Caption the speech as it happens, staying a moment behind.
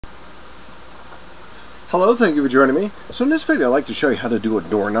Hello, thank you for joining me. So in this video I'd like to show you how to do a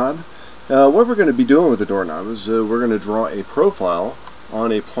doorknob. What we're going to be doing with the doorknob is we're going to draw a profile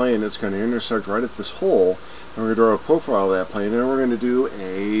on a plane that's going to intersect right at this hole, and we're going to draw a profile of that plane, and we're going to do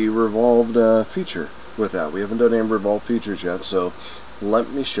a revolved feature with that. We haven't done any revolved features yet, so let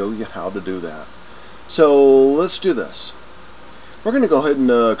me show you how to do that. So let's do this. We're going to go ahead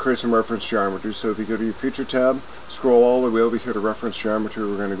and create some reference geometry. So if you go to your Feature tab, scroll all the way over here to Reference Geometry.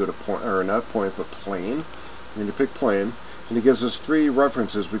 We're going to go to point, or not point, but plane. We're going to pick plane, and it gives us 3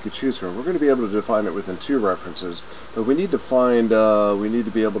 references we could choose from. We're going to be able to define it within 2 references, but we need to find, we need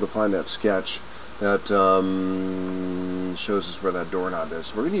to be able to find that sketch that shows us where that doorknob is.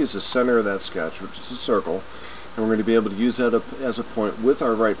 So we're going to use the center of that sketch, which is a circle, and we're going to be able to use that as a point with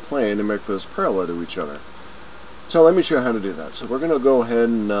our right plane and make those parallel to each other. So let me show you how to do that. So we're going to go ahead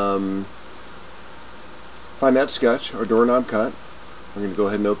and find that sketch, our doorknob cut. We're going to go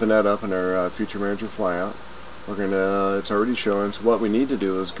ahead and open that up in our Feature Manager flyout. We're going to, it's already showing, so what we need to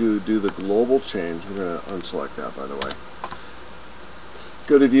do is do the global change. We're going to unselect that, by the way.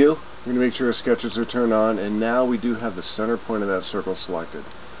 Go to View. We're going to make sure our sketches are turned on, and now we do have the center point of that circle selected.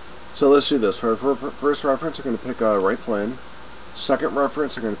 So let's do this. For our first reference, we're going to pick a right plane. Second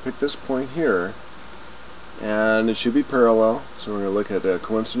reference, we're going to pick this point here, and it should be parallel. So we're going to look at a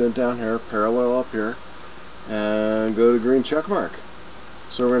coincident down here, parallel up here, and go to green check mark.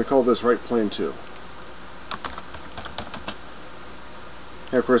 So we're going to call this right plane 2.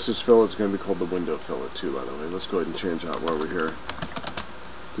 And of course this fillet is going to be called the window fillet too, by the way. Let's go ahead and change that while we're here,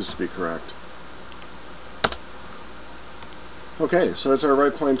 just to be correct. Okay, so that's our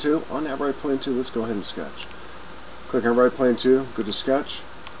right plane 2. On that right plane 2, let's go ahead and sketch. Click on right plane 2, go to sketch,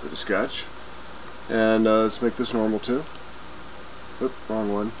 and let's make this normal 2. Oop,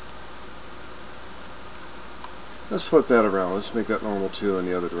 wrong one. Let's flip that around. Let's make that normal 2 in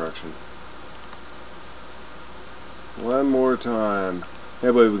the other direction. One more time.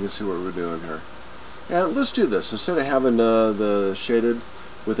 That way we can see what we're doing here. And let's do this. Instead of having the shaded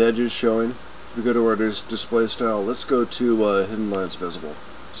with edges showing, if we go to our display style, let's go to hidden lines visible.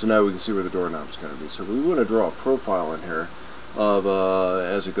 So now we can see where the doorknob is going to be. So we want to draw a profile in here of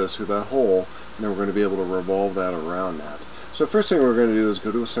as it goes through that hole, and then we're going to be able to revolve that around that. So first thing we're going to do is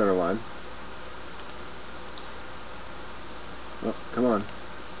go to a center line. Oh, come on.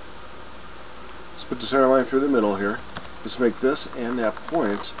 Let's put the center line through the middle here. Let's make this and that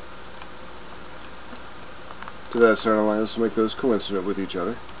point to that center line. Let's make those coincident with each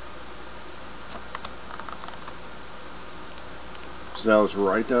other. So now it's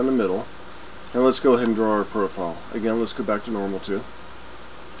right down the middle. Now let's go ahead and draw our profile. Again, let's go back to normal 2.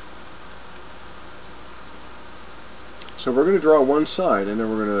 So we're going to draw one side, and then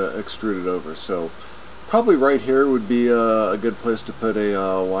we're going to extrude it over. So probably right here would be a good place to put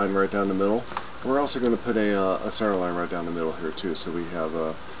a line right down the middle. And we're also going to put a center line right down the middle here too, so we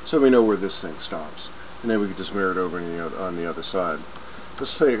have so we know where this thing stops, and then we can just mirror it over on the other side. Let's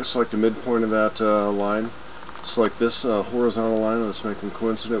select the midpoint of that line. Select this horizontal line, and let's make them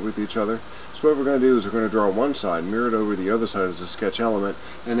coincident with each other. So what we're going to do is we're going to draw one side, mirror it over the other side as a sketch element,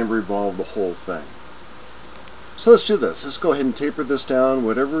 and then revolve the whole thing. So let's do this. Let's go ahead and taper this down.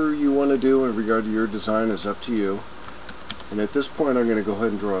 Whatever you want to do in regard to your design is up to you. And at this point I'm going to go ahead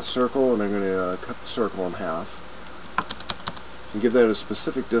and draw a circle, and I'm going to cut the circle in half and give that a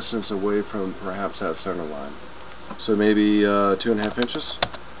specific distance away from perhaps that center line. So maybe 2.5 inches?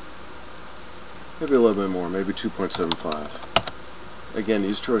 Maybe a little bit more, maybe 2.75. Again,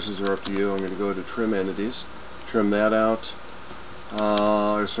 these choices are up to you. I'm going to go to Trim Entities, trim that out.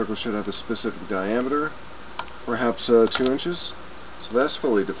 Our circle should have a specific diameter, perhaps 2 inches. So that's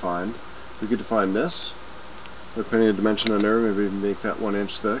fully defined. We could define this. Depending on the dimension on there, maybe make that 1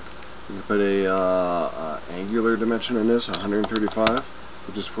 inch thick. We can put a angular dimension in this, 135,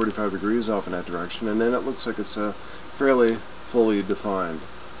 which is 45 degrees off in that direction, and then it looks like it's fairly fully defined,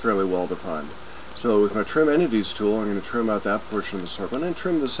 fairly well defined. So with my Trim Entities tool, I'm going to trim out that portion of the circle, and then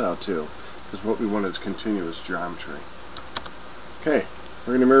trim this out too, because what we want is continuous geometry. Okay,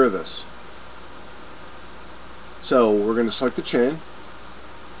 we're going to mirror this. So we're going to select the chain,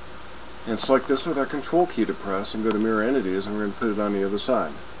 and select this with our Control key to press, and go to Mirror Entities, and we're going to put it on the other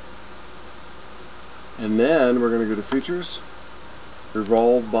side. And then we're going to go to Features,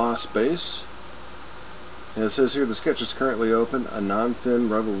 Revolve Boss Base, and it says here the sketch is currently open. A non-thin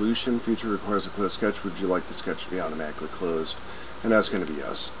revolution feature requires a closed sketch. Would you like the sketch to be automatically closed? And that's going to be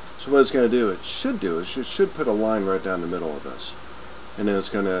yes. So what it's going to do, it should put a line right down the middle of this, and then it's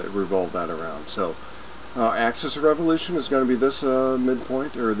going to revolve that around. So axis of revolution is going to be this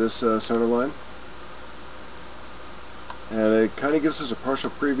midpoint, or this center line. And it kind of gives us a partial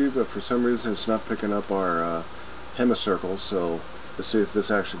preview, but for some reason it's not picking up our hemicircles, so let's see if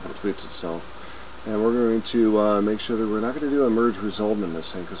this actually completes itself. And we're going to make sure that we're not going to do a merge result in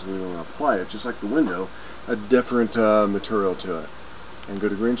this thing, because we want to apply it, just like the window, a different material to it. And go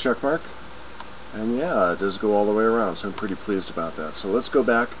to green check mark, and yeah, it does go all the way around, so I'm pretty pleased about that. So let's go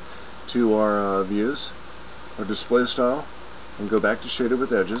back to our views, our display style, and go back to shaded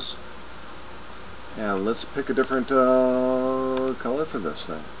with edges. And let's pick a different color for this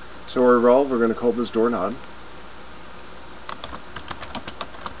thing. So our revolve, we're going to call this doorknob.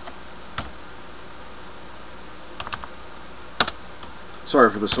 Sorry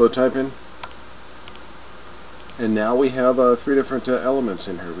for the slow typing. And now we have 3 different elements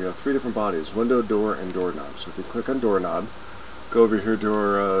in here. We have 3 different bodies: window, door, and doorknob. So if we click on doorknob, go over here to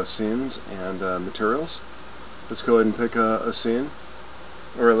our scenes and materials. Let's go ahead and pick a scene.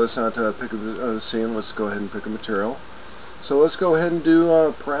 Or let's not pick a scene, let's go ahead and pick a material. So let's go ahead and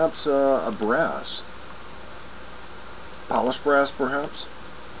do perhaps a brass. Polished brass, perhaps.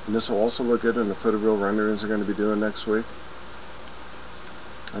 And this will also look good in the photoreal renderings we're going to be doing next week.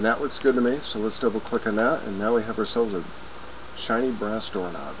 And that looks good to me, so let's double click on that, and now we have ourselves a shiny brass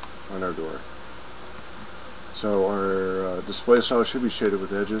doorknob on our door. So our display style should be shaded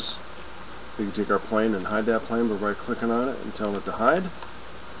with edges. We can take our plane and hide that plane by right clicking on it and telling it to hide.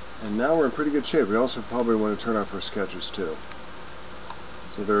 And now we're in pretty good shape. We also probably want to turn off our sketches too.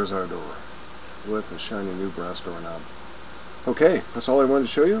 So there's our door with a shiny new brass doorknob. Okay, that's all I wanted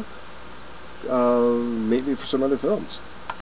to show you. Meet me for some other films.